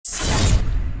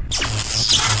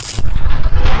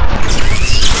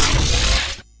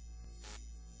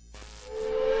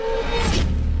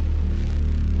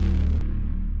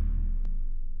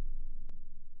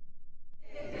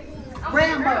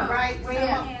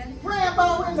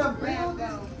Rambo in the building.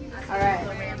 All right.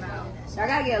 Y'all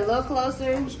gotta get a little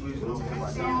closer. No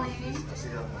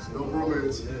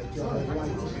romance.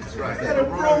 That's right.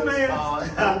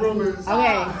 No romance.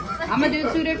 Okay, I'm gonna do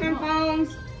 2 different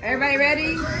phones. Everybody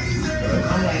ready?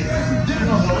 I'm like, you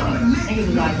gonna go? And he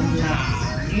was like, nah,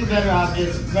 you better off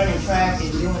just running track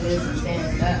and doing this and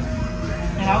standing up.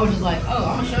 And I was just like, oh,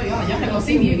 I'm gonna show y'all. Y'all not gonna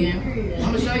see me again.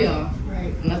 I'm gonna show y'all.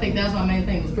 And I think that's my main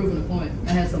thing, was proving the point.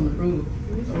 I had something to prove.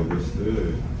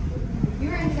 Understood. You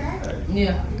ran track?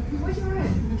 Yeah. What you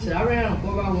ran? Shit, I ran on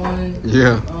 4x1.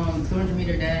 Yeah. 200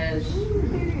 meter dash.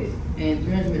 And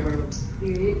 300 meter hurdle.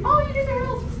 Oh, you did the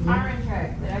hurdles? I ran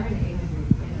track, but I ran 800.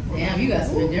 Damn, you got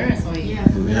some endurance on you.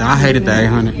 Yeah, I hated the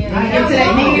 800. Yeah. I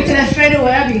get to that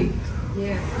straightaway, I be.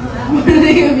 Yeah.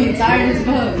 They gonna be tired as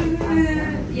fuck.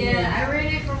 Yeah, I ran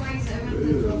it from like 7th to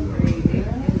 12th grade.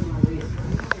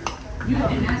 You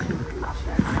didn't ask me.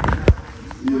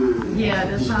 Yeah,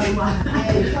 that's probably why. I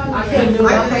couldn't do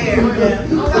it. I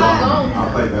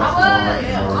played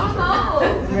basketball.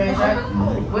 Ran track?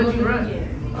 What'd you run?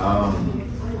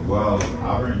 Well, I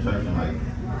ran track in like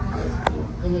high school.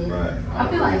 Right. I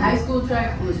feel like high school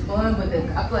track was fun, but I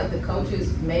feel like the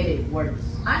coaches made it worse.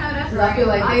 I know that's I feel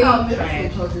like they thought middle school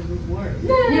coaches was worse.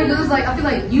 Yeah, because it's like I feel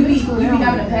like you be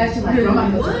having a passion like I'm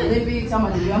about to go to the Olympics, I'm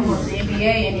going to I'm going to the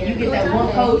NBA, and then you get that one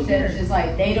coach that is just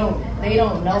like they don't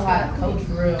know how to coach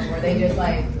for real, or they just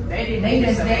like they didn't make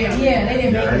it so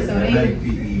they make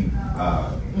PE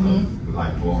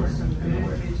like boring in a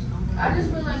way. I just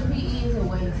feel like PE is a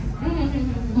waste.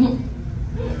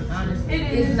 Honestly.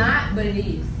 It's not, but it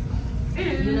is.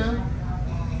 You know?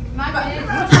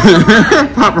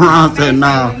 Pop around said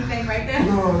no.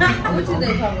 What you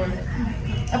think, Papa?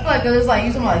 I feel like it's like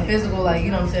you talking about like physical, like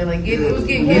you know what I'm saying, like it was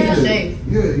getting in shape.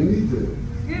 Yeah, you need that.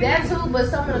 That too, but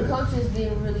some of the coaches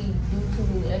didn't really do too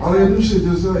many exercises. All they do shit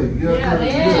just like, Yeah,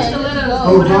 just a little.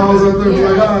 Those balls out there,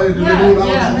 like, all right, then they do it all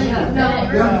the time.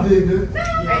 Yeah. Dig that.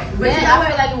 But I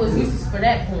feel like it was useless for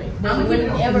that point. But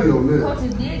whenever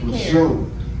coaches did care.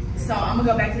 So I'm gonna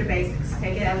go back to the basics.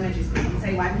 Take it elementary school. I'm gonna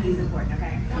tell you why PE is important,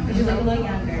 okay? Because you look a little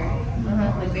younger,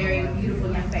 look very beautiful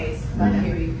young face. I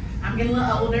hear you. I'm getting a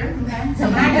little older, okay? So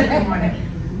when I get good morning,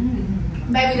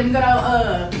 baby, them good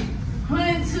old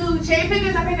 1, 2 cherry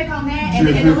pickers, I think they call them that, and the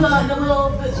little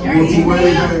journey,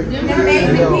 them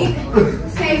basic PE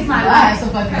saves my life. So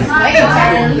fucking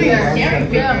cherry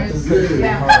pickers.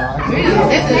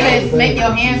 This is make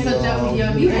your hands touch up with your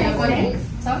fucking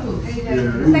toes.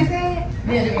 They said.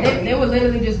 Yeah, they would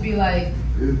literally just be like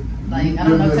I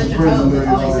don't know, touch your toes. That's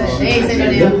all they said. They ain't say no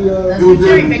damn. That's the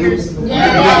cherry pickers.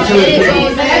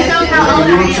 That shows how old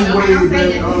I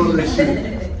am.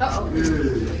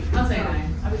 I'll say 9.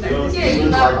 Yeah, you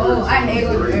know, I hate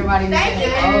when everybody says,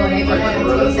 they want to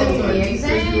go 728.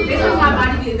 This is my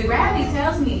body, the gravity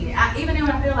tells me. Even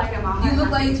when I feel like I'm on. You look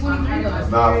like 23 though.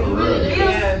 Nah, for real.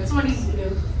 Yeah,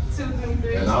 22,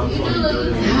 23. And I'm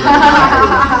 23.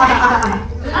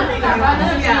 I think I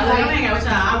hang out with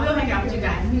y'all. I will hang out with you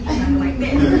guys. Like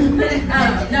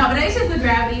this. No, but it's just the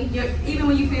gravity. Even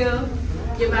when you feel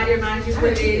your body reminds you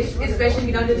what it is, especially if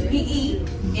you don't do the PE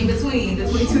in between the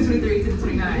 22, 23 to the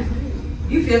 29.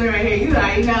 You feel me right here. You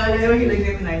already know that when you look at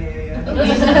me like, yeah.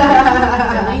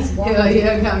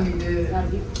 Yeah, got me good.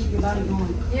 Keep your body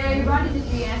going. Yeah, your body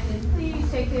just be asking, please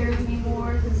take care of me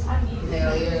more, because I need it.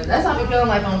 Hell yeah. That's how I be feeling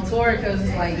like on tour, because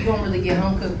it's like you don't really get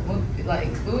home cooked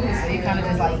like food, so you kind of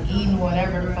just like eating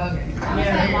whatever the fuck.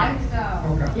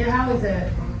 Lifestyle. Yeah, how is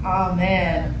that? Oh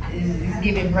man, it's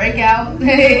giving breakout.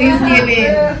 It's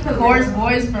giving course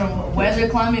boys from weather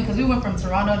climbing, because we went from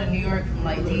Toronto to New York, from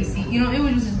like DC. You know, it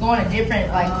was just going to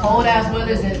different like cold ass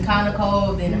weathers, and kind of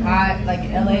cold, then hot like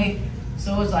in LA.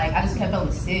 So it was like I just kept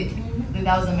feeling sick. I think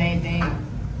that was the main thing.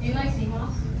 You like sea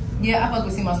moss? Yeah, I fuck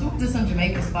with sea moss. We went to some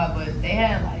Jamaican spot, but they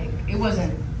had like, it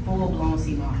wasn't full blown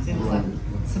sea moss. It was like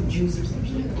some juice or some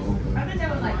shit. I bet that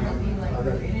would like help you like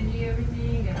your energy,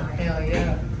 everything, and like. Hell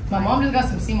yeah. My mom just got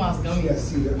some sea moss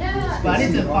gummies. Yeah. But I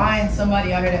need to find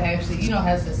somebody out here that actually,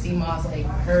 has the sea moss like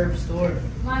herb store.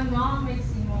 My mom makes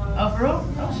sea moss. Oh, for real?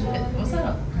 Oh shit. What's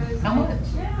up? How much?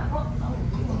 Yeah.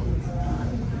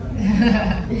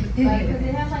 Like, cause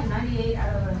it has like 98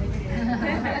 out of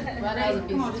 100. Well, that was a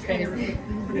piece of crazy.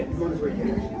 Okay.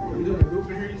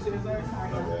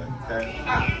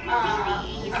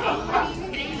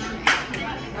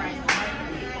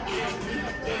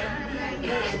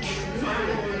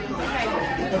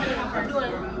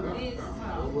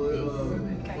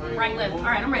 Right, left. All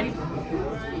right, I'm ready.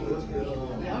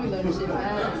 Yeah, I'm gonna shit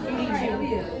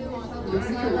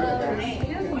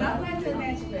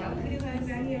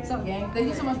What's up, gang? Thank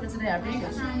you so much for today. I appreciate it.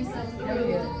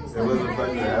 It was a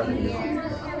pleasure having you.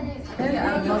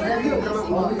 Hey,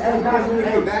 guys, when we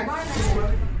come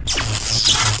back.